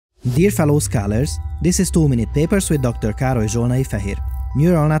Dear fellow scholars, this is 2-Minute Papers with Dr. Károly Zsolnai-Fehér.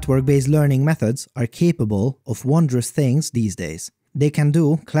 Neural network-based learning methods are capable of wondrous things these days. They can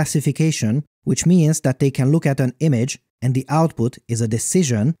do classification, which means that they can look at an image and the output is a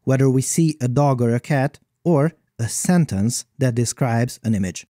decision whether we see a dog or a cat, or a sentence that describes an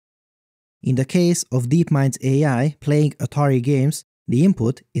image. In the case of DeepMind's AI playing Atari games, the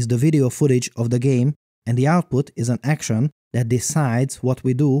input is the video footage of the game and the output is an action that decides what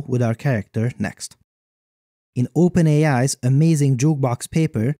we do with our character next. In OpenAI's amazing jukebox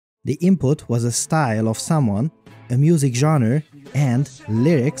paper, the input was a style of someone, a music genre, and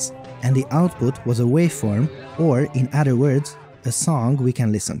lyrics, and the output was a waveform, or in other words, a song we can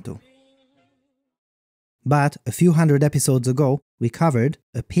listen to. But a few hundred episodes ago, we covered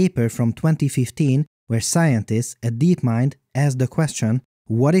a paper from 2015 where scientists at DeepMind asked the question,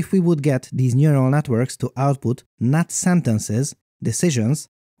 what if we would get these neural networks to output not sentences, decisions,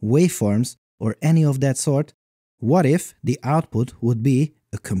 waveforms, or any of that sort? What if the output would be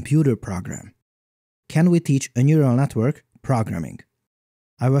a computer program? Can we teach a neural network programming?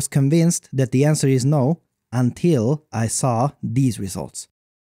 I was convinced that the answer is no until I saw these results.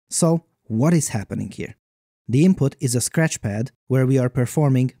 So, what is happening here? The input is a scratchpad where we are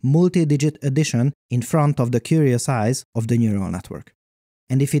performing multi-digit addition in front of the curious eyes of the neural network.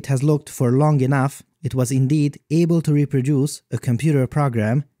 And if it has looked for long enough, it was indeed able to reproduce a computer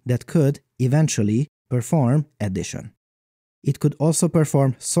program that could eventually perform addition. It could also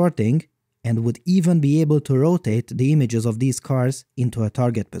perform sorting and would even be able to rotate the images of these cars into a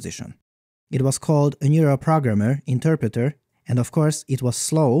target position. It was called a neural programmer interpreter, and of course it was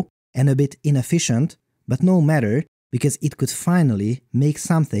slow and a bit inefficient, but no matter, because it could finally make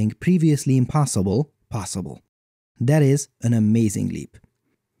something previously impossible possible. That is an amazing leap.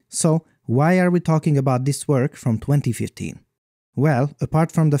 So, why are we talking about this work from 2015? Well, apart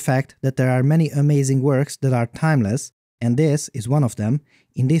from the fact that there are many amazing works that are timeless, and this is one of them,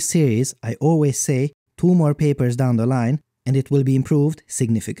 in this series I always say 2 more papers down the line and it will be improved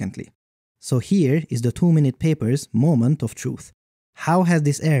significantly. So here is the 2-Minute Papers moment of truth. How has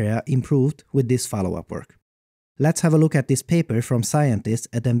this area improved with this follow-up work? Let's have a look at this paper from scientists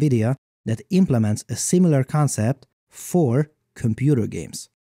at NVIDIA that implements a similar concept for computer games.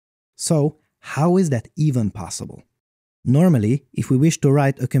 So, how is that even possible? Normally, if we wish to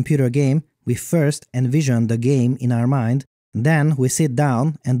write a computer game, we first envision the game in our mind, then we sit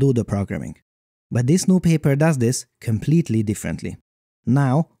down and do the programming. But this new paper does this completely differently.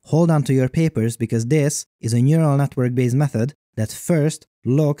 Now, hold on to your papers because this is a neural network-based method that first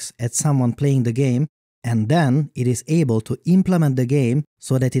looks at someone playing the game, and then it is able to implement the game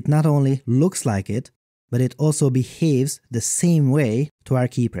so that it not only looks like it, but it also behaves the same way to our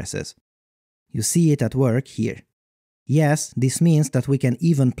key presses. You see it at work here. Yes, this means that we can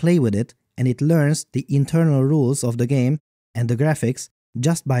even play with it and it learns the internal rules of the game and the graphics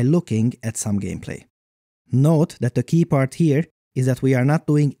just by looking at some gameplay. Note that the key part here is that we are not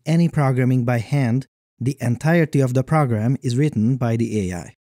doing any programming by hand. The entirety of the program is written by the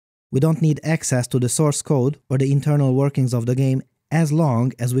AI. We don't need access to the source code or the internal workings of the game as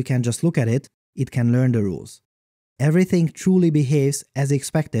long as we can just look at it. It can learn the rules. Everything truly behaves as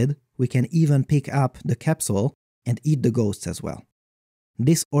expected. We can even pick up the capsule and eat the ghosts as well.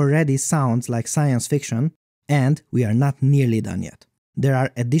 This already sounds like science fiction, and we are not nearly done yet. There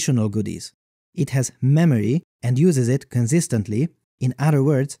are additional goodies. It has memory and uses it consistently. In other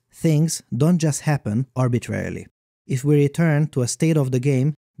words, things don't just happen arbitrarily. If we return to a state of the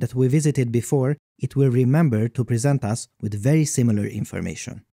game that we visited before, it will remember to present us with very similar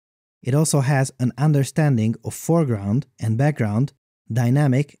information. It also has an understanding of foreground and background,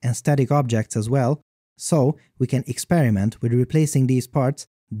 dynamic and static objects as well, so we can experiment with replacing these parts,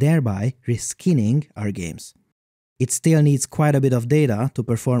 thereby reskinning our games. It still needs quite a bit of data to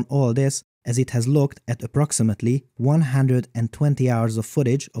perform all this, as it has looked at approximately 120 hours of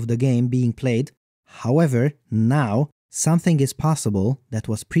footage of the game being played. However, now something is possible that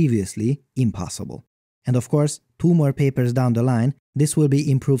was previously impossible. And of course, 2 more papers down the line, this will be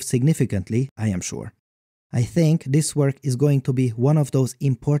improved significantly, I am sure. I think this work is going to be one of those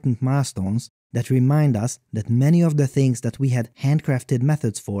important milestones that remind us that many of the things that we had handcrafted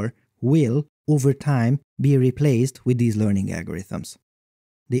methods for will, over time, be replaced with these learning algorithms.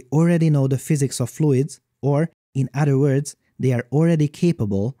 They already know the physics of fluids, or, in other words, they are already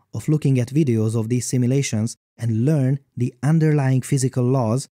capable of looking at videos of these simulations and learn the underlying physical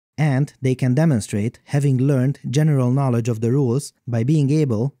laws, and they can demonstrate having learned general knowledge of the rules by being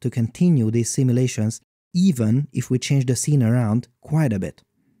able to continue these simulations even if we change the scene around quite a bit.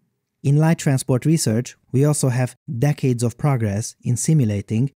 In light transport research, we also have decades of progress in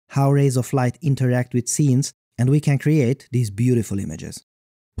simulating how rays of light interact with scenes, and we can create these beautiful images.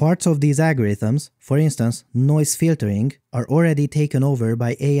 Parts of these algorithms, for instance noise filtering, are already taken over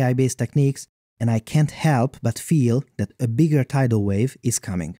by AI-based techniques, and I can't help but feel that a bigger tidal wave is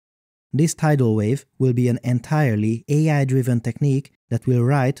coming. This tidal wave will be an entirely AI-driven technique that will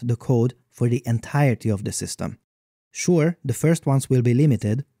write the code for the entirety of the system. Sure, the first ones will be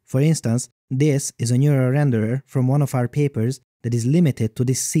limited. For instance, this is a neural renderer from one of our papers that is limited to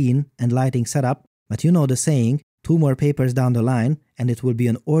this scene and lighting setup, but you know the saying, 2 more papers down the line and it will be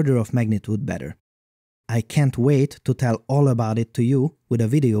an order of magnitude better. I can't wait to tell all about it to you with a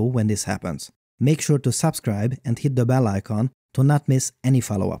video when this happens. Make sure to subscribe and hit the bell icon to not miss any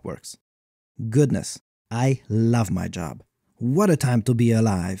follow-up works. Goodness, I love my job. What a time to be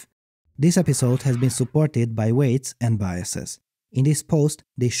alive! This episode has been supported by Weights and Biases. In this post,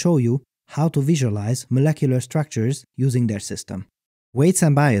 they show you how to visualize molecular structures using their system. Weights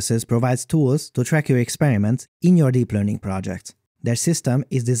and Biases provides tools to track your experiments in your deep learning projects. Their system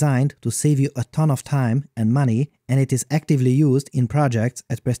is designed to save you a ton of time and money, and it is actively used in projects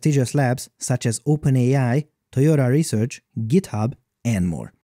at prestigious labs such as OpenAI, Toyota Research, GitHub, and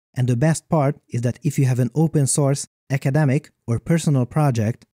more. And the best part is that if you have an open source, academic, or personal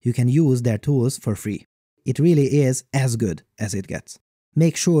project, you can use their tools for free. It really is as good as it gets.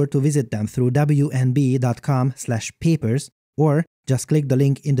 Make sure to visit them through wnb.com/papers or just click the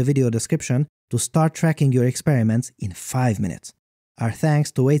link in the video description to start tracking your experiments in 5 minutes. Our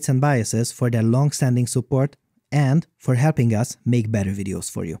thanks to Weights and Biases for their long-standing support and for helping us make better videos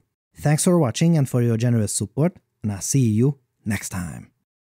for you. Thanks for watching and for your generous support, and I'll see you next time.